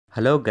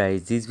Hello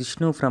guys, this is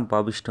Vishnu from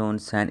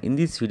Stones, and in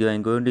this video I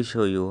am going to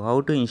show you how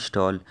to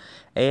install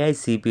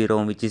AICP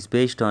ROM which is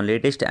based on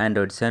latest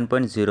Android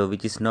 7.0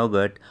 which is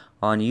Nougat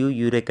on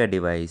Yureka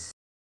device.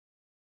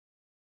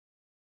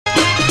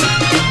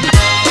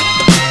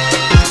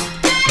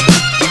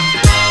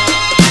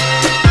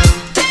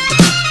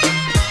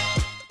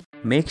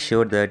 Make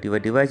sure that your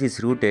device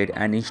is rooted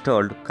and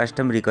installed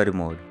custom recovery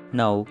mode.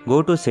 Now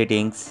go to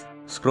settings,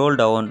 scroll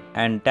down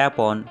and tap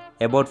on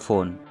about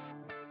phone.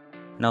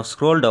 Now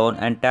scroll down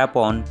and tap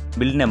on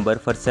build number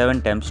for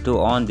 7 times to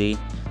on the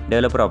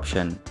developer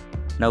option.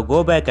 Now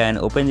go back and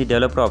open the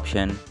developer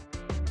option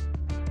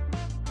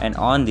and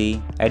on the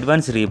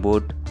advanced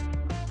reboot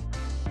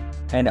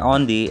and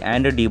on the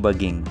Android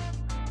debugging.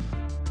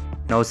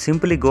 Now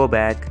simply go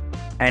back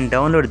and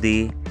download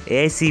the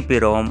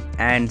AICP ROM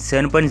and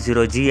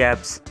 7.0 G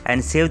apps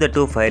and save the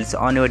two files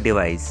on your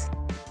device.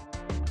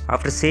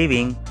 After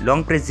saving,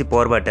 long press the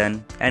power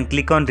button and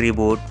click on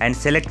reboot and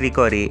select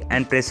recovery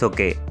and press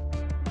OK.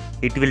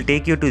 It will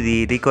take you to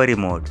the recovery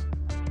mode.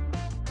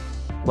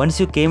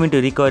 Once you came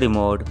into recovery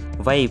mode,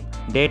 wipe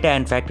data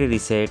and factory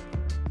reset.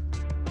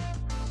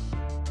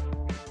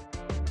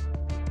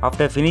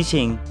 After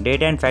finishing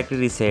data and factory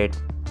reset,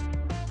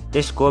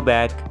 just go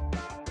back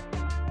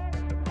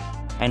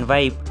and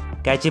wipe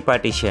cache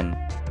partition.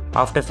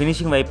 After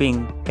finishing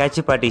wiping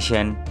cache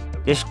partition,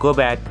 just go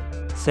back,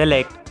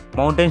 select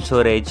mountain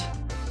storage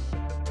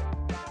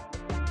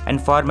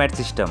and format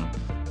system.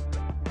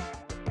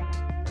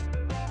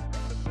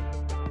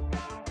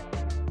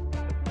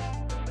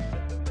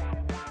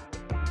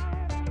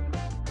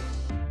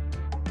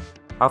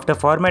 After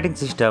formatting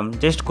system,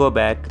 just go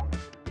back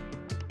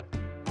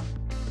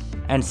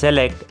and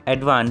select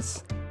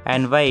Advanced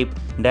and wipe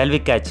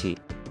Dalvik cache.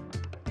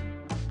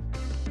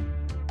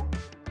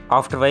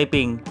 After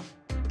wiping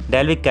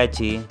Dalvik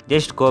cache,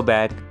 just go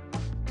back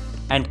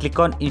and click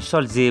on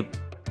Install Zip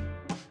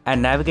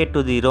and navigate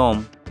to the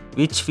ROM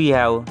which we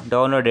have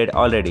downloaded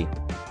already.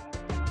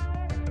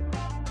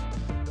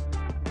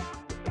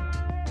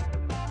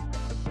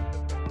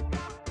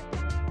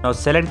 Now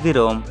select the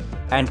ROM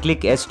and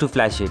click S to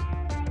flash it.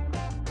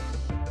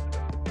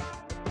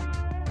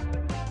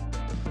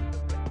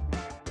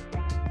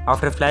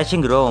 After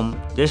flashing ROM,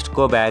 just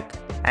go back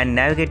and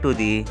navigate to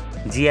the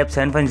GApp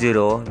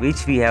 7.0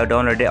 which we have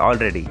downloaded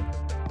already.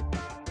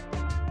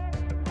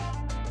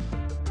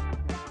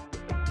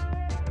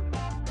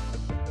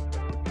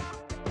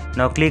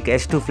 Now click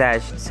S to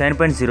flash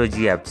 7.0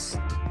 GApps.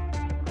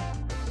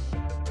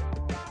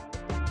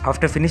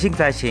 After finishing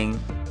flashing,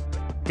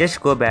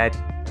 just go back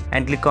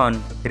and click on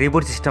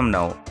Reboot System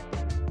now.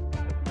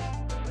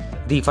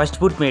 The first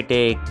boot may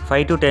take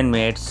 5 to 10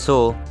 minutes,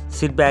 so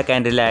sit back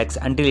and relax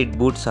until it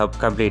boots up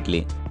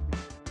completely.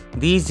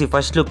 This is the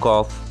first look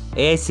of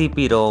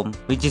AICP ROM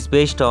which is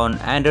based on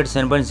Android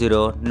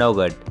 7.0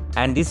 Nougat,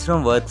 and this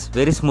ROM works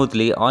very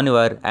smoothly on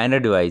your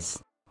Android device.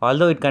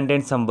 Although it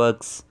contains some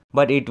bugs,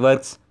 but it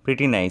works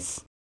pretty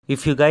nice.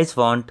 If you guys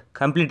want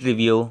complete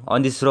review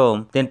on this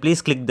ROM, then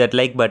please click that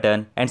like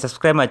button and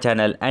subscribe my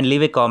channel and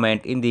leave a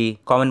comment in the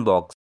comment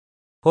box.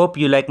 Hope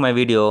you like my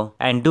video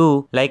and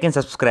do like and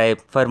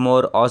subscribe for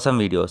more awesome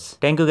videos.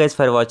 Thank you guys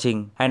for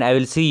watching and I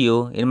will see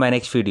you in my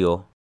next video.